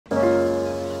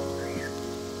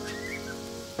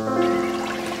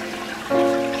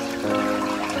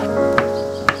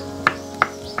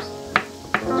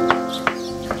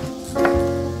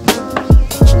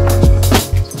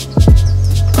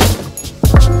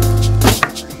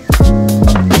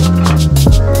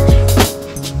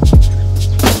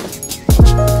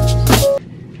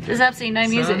absolutely no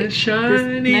music. There's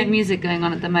no music going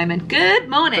on at the moment. Good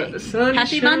morning.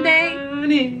 Happy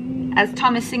Monday. As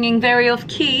Tom is singing very off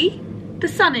key, the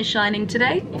sun is shining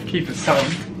today. Off key for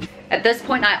sun. At this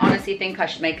point, I honestly think I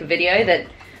should make a video that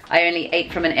I only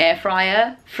ate from an air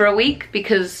fryer for a week,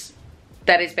 because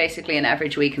that is basically an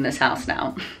average week in this house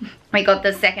now. We got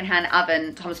this secondhand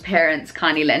oven. Tom's parents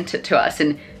kindly lent it to us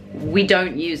and we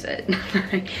don't use it.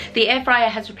 The air fryer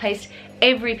has replaced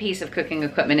every piece of cooking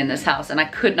equipment in this house and I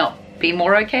could not be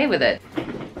more okay with it.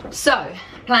 So,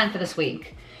 plan for this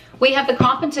week. We have the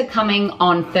carpenter coming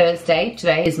on Thursday.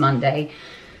 Today is Monday.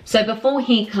 So before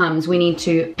he comes, we need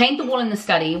to paint the wall in the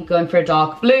study, going for a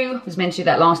dark blue. Was meant to do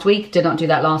that last week, did not do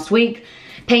that last week.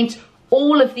 Paint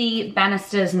all of the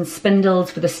banisters and spindles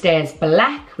for the stairs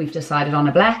black. We've decided on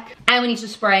a black. And we need to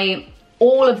spray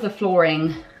all of the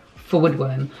flooring for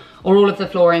woodworm, or all of the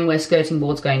flooring where skirting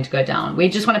board's going to go down. We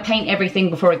just want to paint everything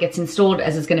before it gets installed,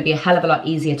 as it's going to be a hell of a lot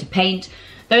easier to paint.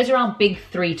 Those are our big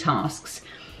 3 tasks.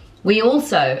 We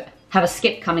also have a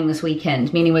skip coming this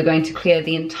weekend, meaning we're going to clear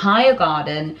the entire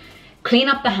garden, clean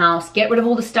up the house, get rid of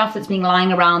all the stuff that's been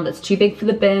lying around that's too big for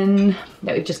the bin,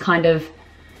 that we've just kind of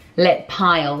let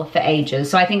pile for ages.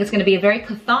 So I think it's going to be a very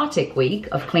cathartic week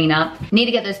of cleanup. Need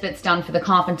to get those bits done for the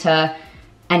carpenter,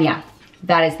 and yeah,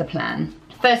 that is the plan.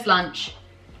 First lunch,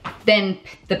 then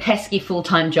the pesky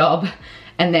full-time job,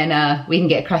 and then we can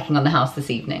get cracking on the house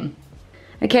this evening.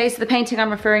 Okay, so the painting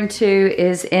I'm referring to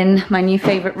is in my new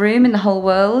favorite room in the whole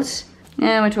world.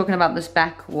 And we're talking about this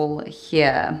back wall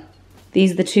here.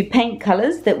 These are the 2 paint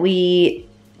colors that we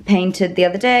painted the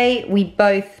other day. We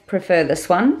both prefer this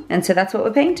one, and so that's what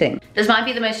we're painting. This might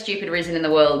be the most stupid reason in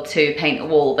the world to paint a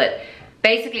wall, but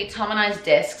basically Tom and I's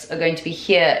desks are going to be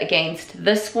here against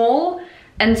this wall,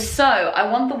 and so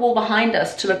I want the wall behind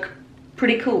us to look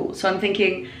pretty cool. So I'm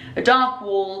thinking a dark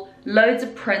wall, loads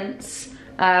of prints.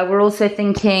 We're also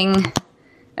thinking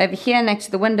over here next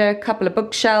to the window, a couple of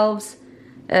bookshelves,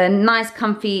 a nice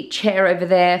comfy chair over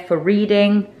there for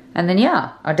reading, and then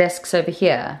yeah, our desks over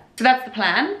here. So that's the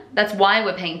plan, that's why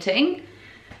we're painting,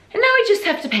 and now we just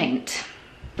have to paint.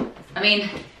 I mean,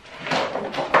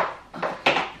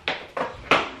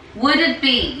 would it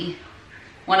be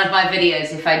one of my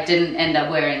videos if I didn't end up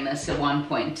wearing this at one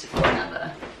point or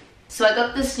another? So I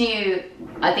got this new,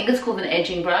 I think it's called an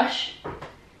edging brush.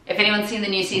 If anyone's seen the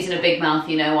new season of Big Mouth,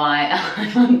 you know why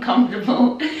I'm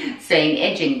uncomfortable saying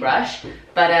edging brush.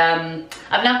 But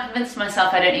I've now convinced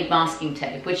myself I don't need masking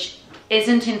tape, which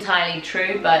isn't entirely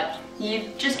true, but you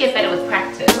just get better with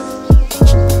practice.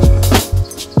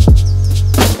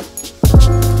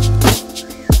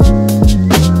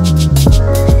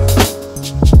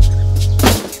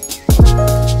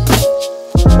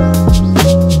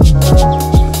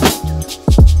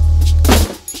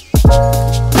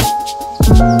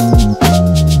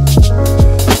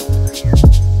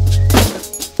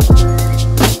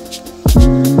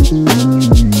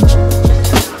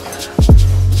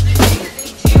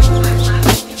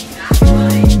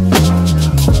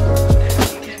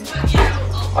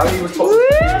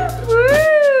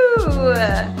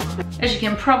 As you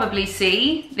can probably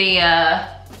see,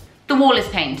 the wall is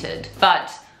painted,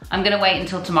 but I'm gonna wait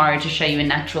until tomorrow to show you in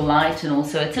natural light, and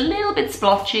also it's a little bit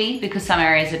splotchy because some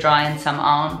areas are dry and some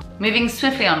aren't. Moving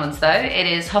swiftly onwards though, it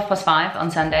is 5:30 on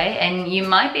Sunday, and you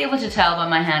might be able to tell by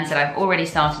my hands that I've already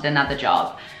started another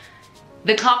job.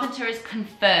 The carpenter is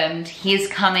confirmed. He is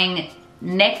coming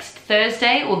next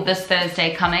Thursday, or this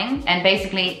Thursday coming, and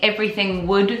basically everything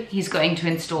wood he's going to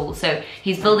install. So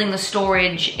he's building the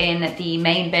storage in the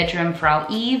main bedroom for our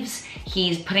eaves,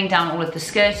 he's putting down all of the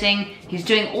skirting, he's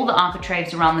doing all the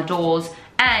architraves around the doors,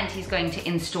 and he's going to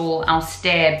install our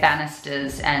stair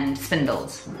banisters and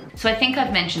spindles. So I think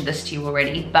I've mentioned this to you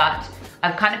already, but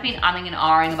I've kind of been umming and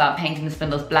ahhing about painting the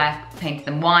spindles black, painting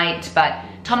them white, but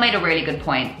Tom made a really good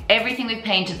point. Everything we've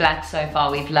painted black so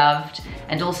far we've loved,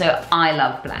 and also I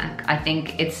love black. I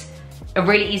think it's a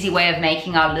really easy way of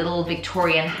making our little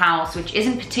Victorian house, which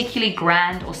isn't particularly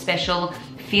grand or special,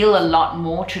 feel a lot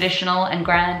more traditional and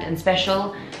grand and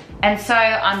special. And so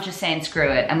I'm just saying screw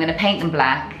it. I'm gonna paint them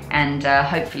black, and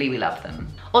hopefully we love them.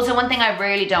 Also, one thing I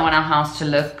really don't want our house to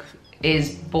look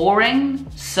is boring.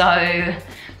 So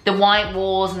the white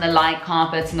walls and the light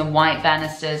carpets and the white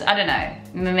banisters, I don't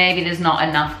know, maybe there's not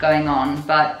enough going on,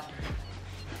 but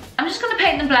I'm just gonna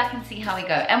paint them black and see how we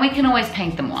go. And we can always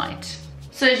paint them white.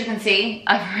 So as you can see,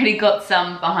 I've already got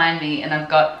some behind me, and I've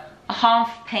got a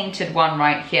half painted one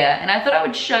right here. And I thought I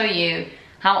would show you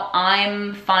how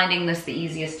I'm finding this the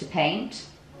easiest to paint.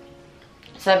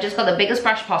 So I've just got the biggest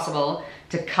brush possible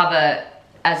to cover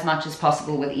as much as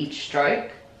possible with each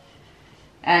stroke.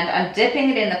 And I'm dipping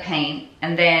it in the paint,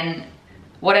 and then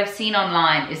what I've seen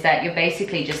online is that you're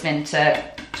basically just meant to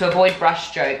avoid brush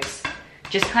strokes,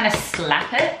 just kind of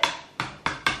slap it.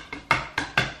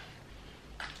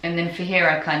 And then for here,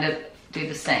 I kind of do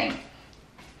the same.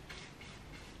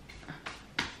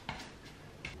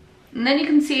 And then you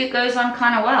can see it goes on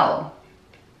kind of well.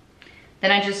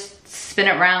 Then I just spin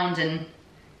it round and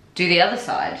do the other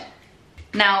side.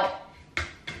 Now,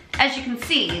 as you can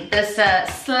see, this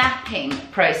slapping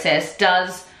process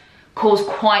does cause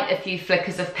quite a few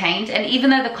flickers of paint, and even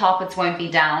though the carpets won't be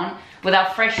down, with our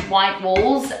fresh white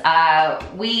walls,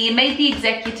 we made the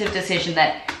executive decision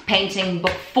that painting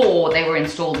before they were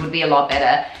installed would be a lot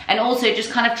better, and also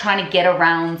just kind of trying to get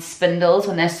around spindles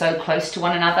when they're so close to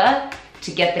one another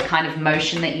to get the kind of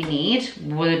motion that you need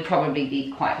would probably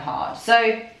be quite hard.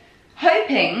 So,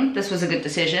 hoping this was a good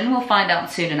decision. We'll find out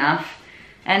soon enough.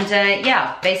 And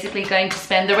yeah, basically going to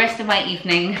spend the rest of my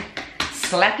evening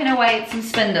slapping away at some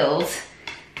spindles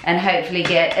and hopefully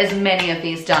get as many of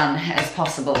these done as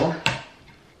possible.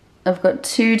 I've got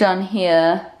 2 done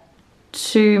here,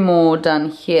 2 more done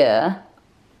here,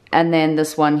 and then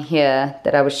this one here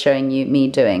that I was showing you me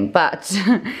doing. But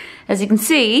as you can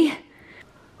see,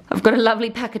 I've got a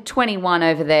lovely pack of 21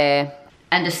 over there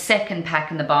and a second pack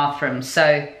in the bathroom.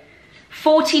 So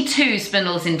 42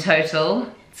 spindles in total.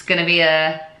 It's gonna be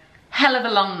a hell of a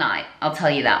long night, I'll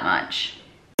tell you that much.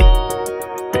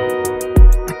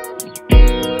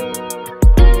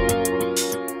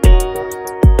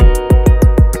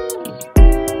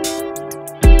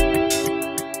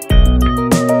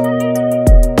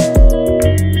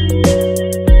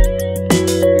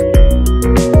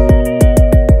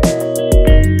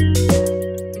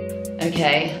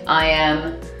 Okay, I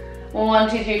am 1,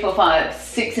 2, 3, 4, 5,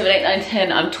 6, 7, 8, 9,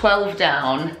 10. I'm 12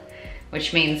 down,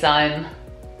 which means I'm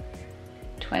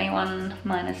 21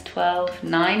 minus 12,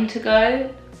 9 to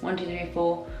go. 1, 2, 3,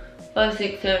 4, 5,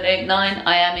 6, 7, 8, 9.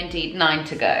 I am indeed 9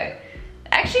 to go.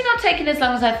 Actually not taking as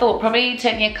long as I thought. Probably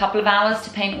take me a couple of hours to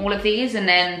paint all of these, and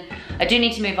then I do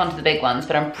need to move on to the big ones,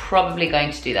 but I'm probably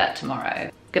going to do that tomorrow.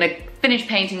 Gonna finish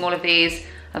painting all of these.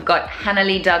 I've got Hannah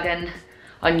Lee Duggan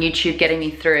on YouTube getting me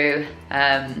through.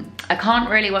 I can't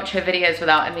really watch her videos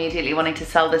without immediately wanting to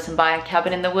sell this and buy a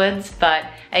cabin in the woods, but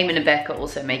Eamon and Beck are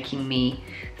also making me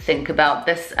think about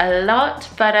this a lot,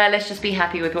 but let's just be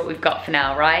happy with what we've got for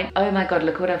now, right? Oh my God,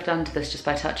 look what I've done to this just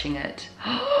by touching it.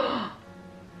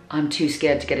 I'm too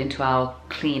scared to get into our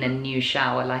clean and new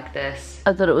shower like this.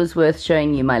 I thought it was worth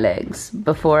showing you my legs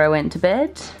before I went to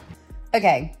bed.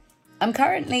 Okay, I'm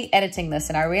currently editing this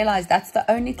and I realized that's the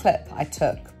only clip I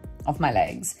took of my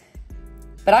legs.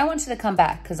 But I wanted to come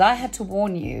back because I had to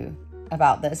warn you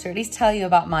about this, or at least tell you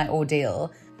about my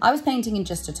ordeal. I was painting in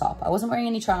just a top. I wasn't wearing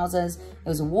any trousers. It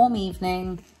was a warm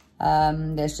evening.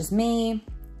 There's just me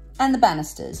and the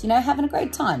banisters, you know, having a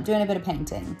great time, doing a bit of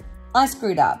painting. I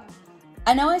screwed up.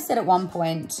 I know I said at one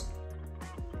point,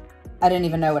 I don't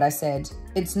even know what I said.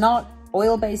 It's not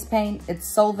oil-based paint, it's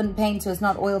solvent paint, so it's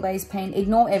not oil-based paint.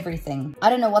 Ignore everything. I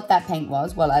don't know what that paint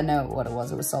was. Well, I know what it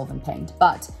was solvent paint,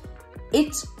 but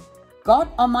it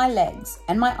got on my legs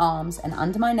and my arms and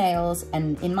under my nails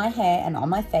and in my hair and on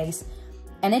my face,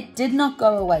 and it did not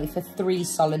go away for 3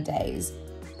 solid days.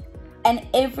 And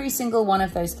every single one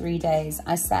of those 3 days,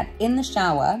 I sat in the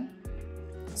shower,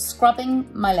 scrubbing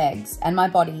my legs and my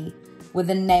body with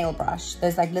a nail brush.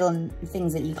 Those like little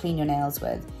things that you clean your nails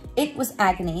with. It was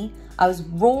agony. I was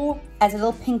raw as a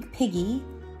little pink piggy,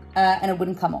 and it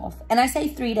wouldn't come off. And I say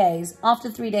 3 days. After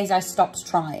 3 days, I stopped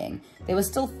trying. There were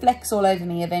still flecks all over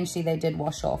me. Eventually, they did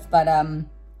wash off. But,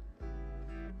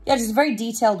 yeah, just a very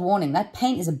detailed warning. That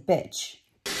paint is a bitch.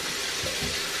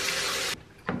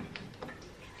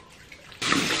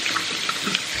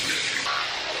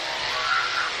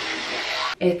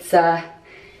 It's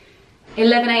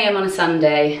 11 AM on a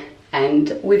Sunday,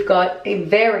 and we've got a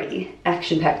very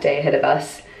action-packed day ahead of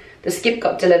us. The skip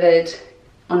got delivered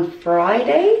on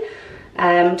Friday.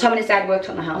 Tom and his dad worked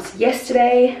on the house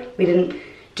yesterday. We didn't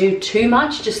do too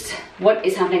much, just what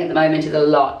is happening at the moment is a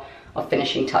lot of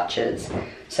finishing touches.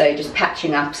 So just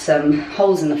patching up some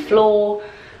holes in the floor,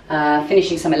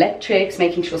 finishing some electrics,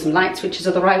 making sure some light switches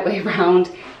are the right way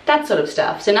around, that sort of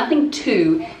stuff. So nothing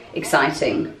too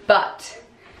exciting, but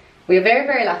we are very,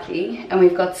 very lucky, and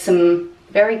we've got some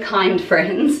very kind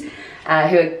friends who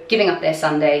are giving up their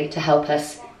Sunday to help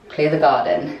us clear the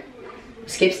garden.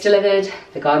 Skip's delivered,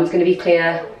 the garden's going to be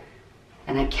clear,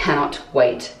 and I cannot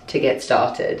wait to get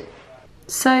started.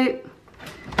 So,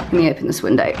 let me open this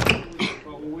window.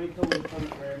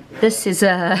 This is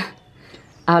our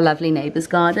lovely neighbour's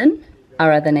garden,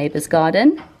 our other neighbour's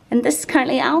garden, and this is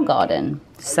currently our garden.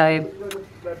 So,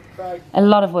 A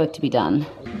lot of work to be done.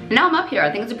 Now I'm up here,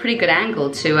 I think it's a pretty good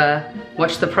angle to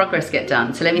watch the progress get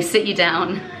done. So let me sit you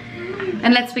down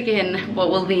and let's begin what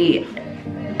will be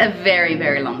a very,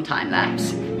 very long time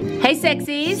lapse. Hey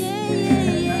sexies!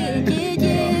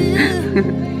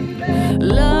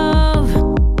 Love,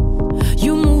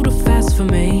 you move too fast for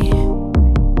me.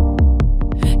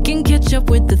 Can catch up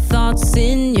with the thoughts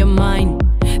in your mind.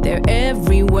 They're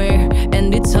everywhere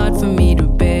and it's hard for me to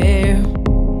bear,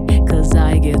 'cause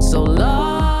I get so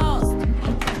lost.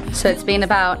 So it's been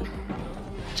about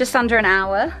just under an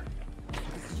hour,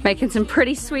 making some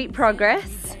pretty sweet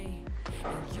progress.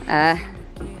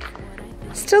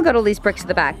 Still got all these bricks at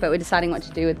the back, but we're deciding what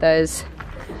to do with those.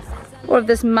 All of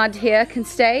this mud here can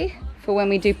stay for when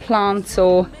we do plants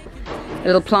or a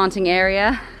little planting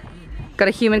area. Got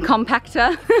a human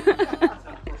compactor.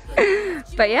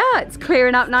 But yeah, it's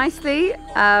clearing up nicely.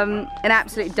 An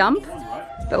absolute dump,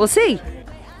 but we'll see.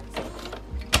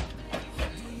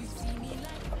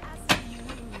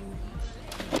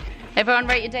 Everyone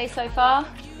rate your day so far?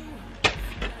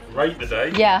 Rate the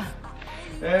day? Yeah.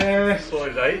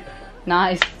 Solid 8.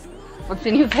 Nice. What's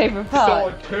in your favourite part?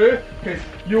 Solid 2, because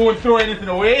you won't throw anything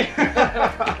away.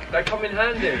 They come in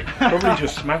handy. Probably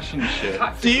just smashing shit.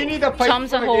 Do you need a pipe?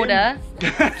 Tom's a hoarder.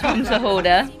 Tom's a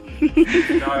hoarder.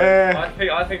 No,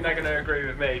 I think they're going to agree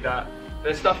with me that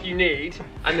there's stuff you need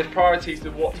and there's priorities to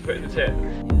what to put in the tip.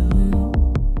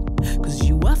 'Cause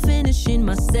you are finishing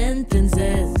my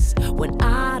sentences when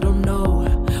I don't know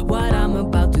what I'm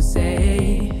about to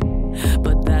say.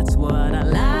 But that's what I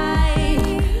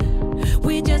like.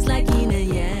 We're just like yin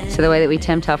and yang. So the way that we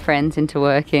tempt our friends into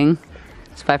working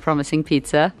is by promising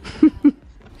pizza.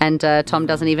 And Tom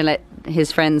doesn't even let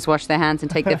his friends wash their hands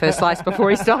and take their first slice before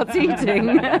he starts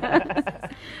eating.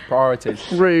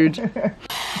 Priorities. Rude.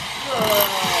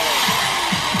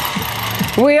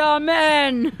 We are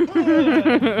men!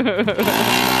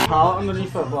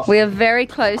 We are very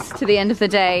close to the end of the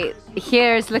day.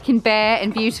 Here is looking bare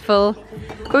and beautiful,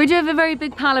 but we do have a very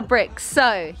big pile of bricks,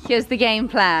 so here's the game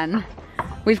plan.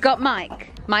 We've got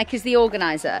Mike. Mike is the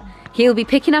organizer. He'll be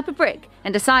picking up a brick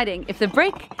and deciding if the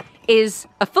brick is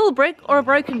a full brick or a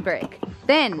broken brick.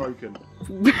 Then... Broken.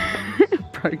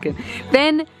 Broken.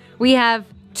 Then we have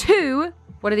two,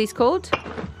 what are these called?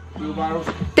 Wheelbarrows.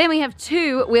 Then we have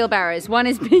two wheelbarrows. One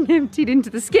is being emptied into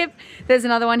the skip. There's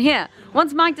another one here.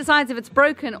 Once Mike decides if it's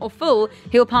broken or full,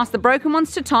 he'll pass the broken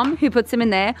ones to Tom, who puts them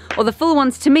in there, or the full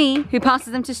ones to me, who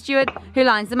passes them to Stuart, who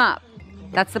lines them up.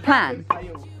 That's the plan.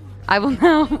 I will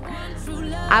now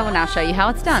show you how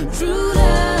it's done.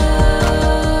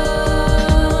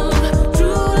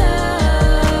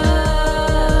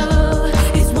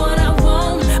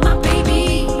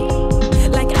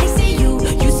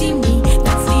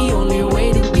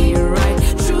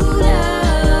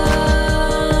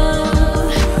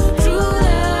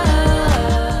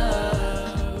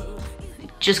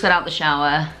 Just got out the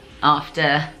shower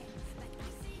after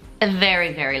a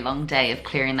very, very long day of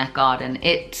clearing that garden.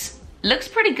 It looks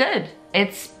pretty good.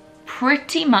 It's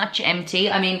pretty much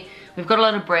empty. I mean, we've got a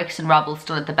lot of bricks and rubble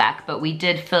still at the back, but we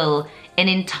did fill an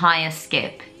entire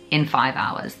skip in 5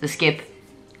 hours. The skip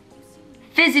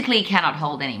physically cannot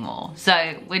hold anymore.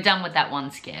 So we're done with that one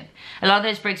skip. A lot of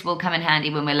those bricks will come in handy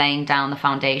when we're laying down the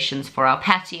foundations for our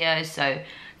patio, so I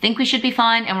think we should be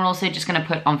fine. And we're also just gonna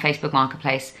put on Facebook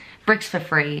Marketplace bricks for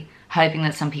free, hoping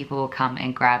that some people will come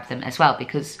and grab them as well,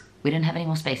 because we didn't have any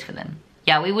more space for them.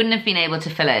 Yeah, we wouldn't have been able to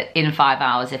fill it in 5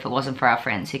 hours if it wasn't for our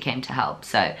friends who came to help.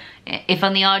 So if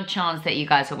on the odd chance that you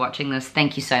guys are watching this,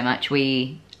 thank you so much.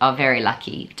 We are very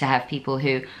lucky to have people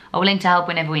who are willing to help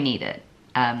whenever we need it.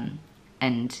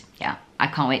 And yeah, I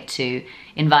can't wait to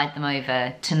invite them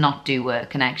over to not do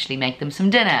work and actually make them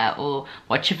some dinner or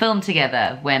watch a film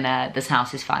together when this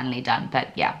house is finally done. But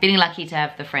yeah, feeling lucky to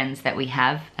have the friends that we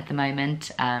have at the moment.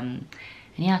 And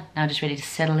yeah, now just ready to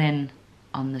settle in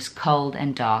on this cold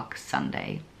and dark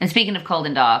Sunday. And speaking of cold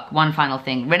and dark, one final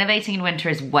thing, renovating in winter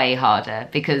is way harder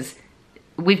because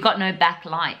we've got no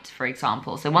backlight, for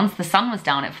example. So once the sun was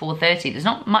down at 4:30, there's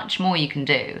not much more you can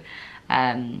do.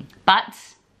 But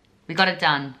we got it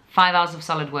done. 5 hours of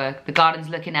solid work. The garden's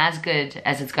looking as good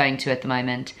as it's going to at the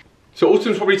moment. So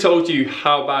Autumn's probably told you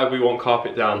how bad we want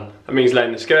carpet down. That means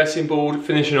laying the skirting board,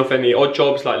 finishing off any odd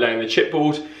jobs like laying the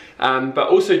chipboard, but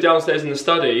also downstairs in the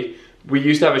study, we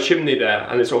used to have a chimney there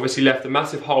and it's obviously left a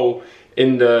massive hole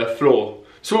in the floor.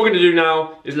 So what we're going to do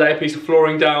now is lay a piece of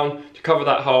flooring down to cover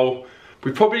that hole.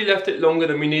 We probably left it longer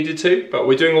than we needed to, but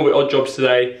we're doing all the odd jobs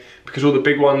today because all the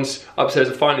big ones upstairs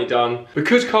are finally done.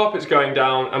 Because carpet's going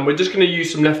down and we're just going to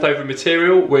use some leftover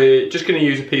material, we're just going to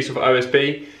use a piece of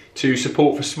OSB to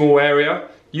support for small area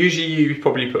Usually you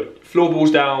probably put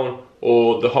floorboards down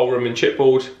or the whole room in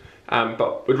chipboard,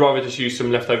 but we'd rather just use some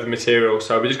leftover material.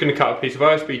 So we're just going to cut a piece of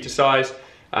OSB to size.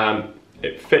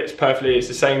 It fits perfectly, it's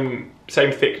the same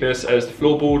thickness as the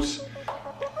floorboards,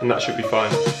 and that should be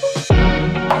fine.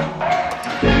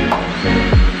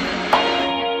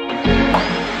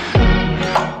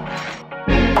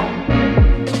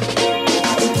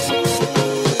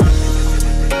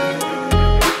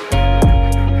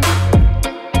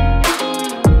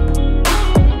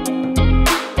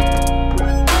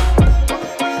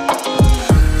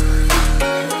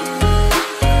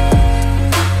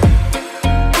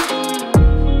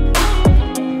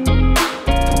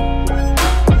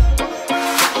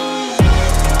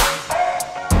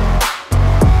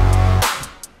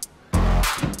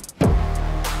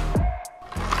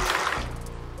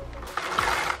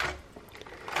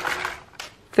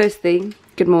 Firstly,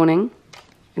 good morning,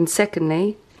 and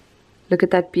secondly, look at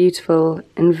that beautiful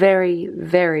and very,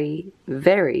 very,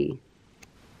 very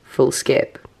full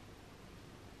skip.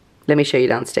 Let me show you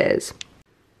downstairs.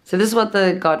 So this is what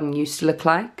the garden used to look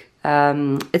like.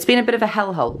 It's been a bit of a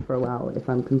hellhole for a while, if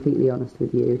I'm completely honest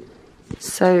with you.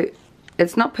 So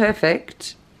it's not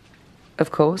perfect, of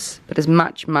course, but it's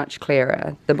much, much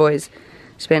clearer. The boys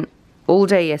spent all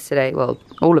day yesterday, well,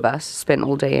 all of us spent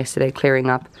all day yesterday clearing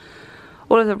up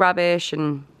all of the rubbish,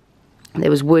 and there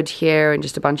was wood here and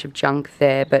just a bunch of junk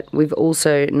there, but we've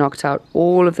also knocked out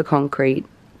all of the concrete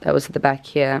that was at the back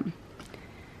here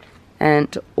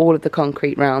and all of the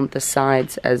concrete round the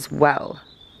sides as well.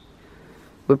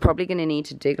 We're probably going to need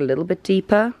to dig a little bit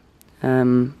deeper.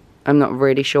 I'm not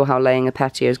really sure how laying a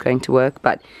patio is going to work,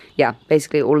 but yeah,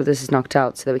 basically all of this is knocked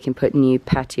out so that we can put new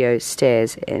patio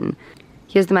stairs in.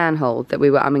 Here's the manhole that we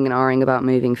were umming and ahhing about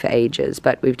moving for ages,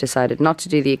 but we've decided not to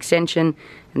do the extension,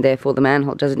 and therefore the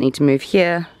manhole doesn't need to move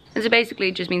here. And so basically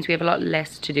it just means we have a lot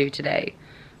less to do today.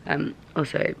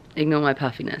 Also, ignore my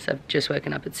puffiness, I've just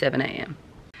woken up at 7 AM.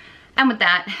 And with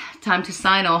that, time to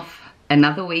sign off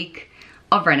another week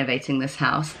of renovating this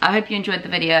house. I hope you enjoyed the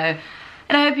video,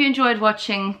 and I hope you enjoyed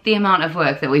watching the amount of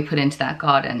work that we put into that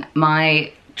garden.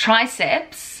 My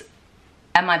triceps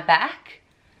and my back,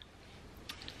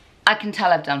 I can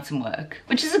tell I've done some work,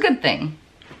 which is a good thing.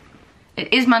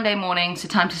 It is Monday morning, so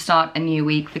time to start a new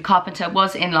week. The carpenter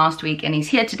was in last week and he's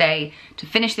here today to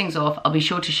finish things off. I'll be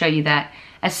sure to show you that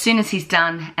as soon as he's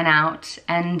done and out.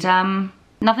 And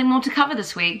nothing more to cover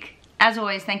this week. As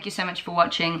always, thank you so much for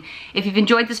watching. If you've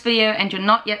enjoyed this video and you're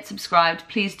not yet subscribed,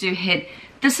 please do hit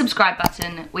the subscribe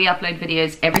button. We upload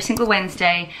videos every single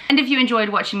Wednesday. And if you enjoyed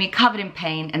watching me covered in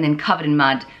pain and then covered in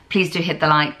mud, please do hit the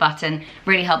like button.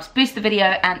 Really helps boost the video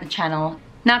and the channel.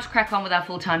 Now to crack on with our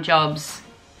full-time jobs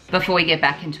before we get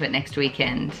back into it next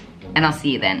weekend. And I'll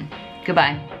see you then.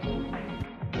 Goodbye.